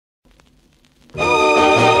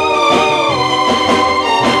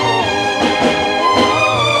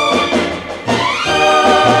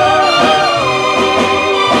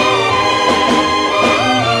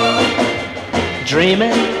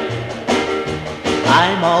dreaming,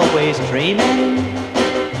 I'm always dreaming,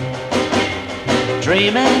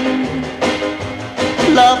 dreaming,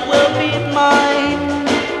 love will be mine.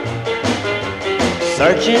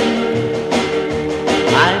 Searching,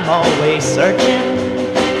 I'm always searching,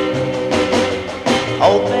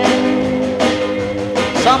 hoping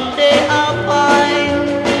someday I'll find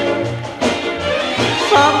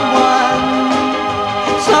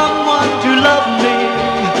someone to love me,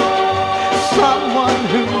 someone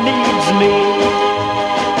who needs me.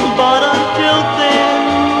 But until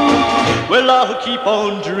then, well, I'll keep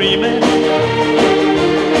on dreaming,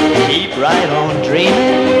 keep right on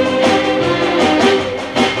dreaming,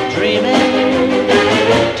 dreaming,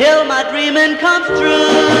 till my dreaming comes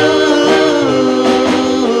true.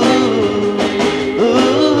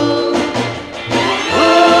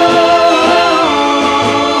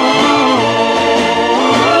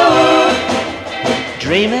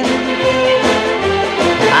 Dreaming,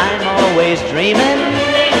 I'm always dreaming,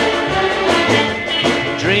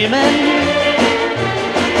 dreaming,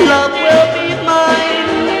 love will be mine.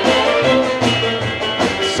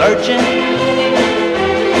 Searching,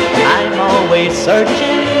 I'm always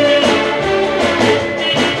searching,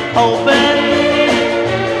 hoping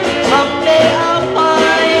someday I'll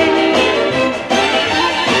find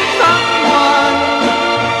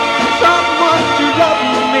someone to love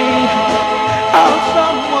me,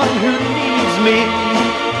 someone who needs me.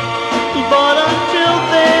 But until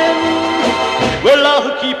then, well,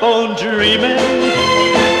 I'll keep on dreaming,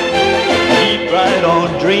 keep right on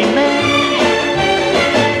dreaming,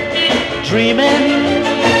 dreaming,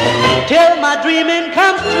 till my dreaming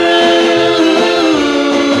comes true.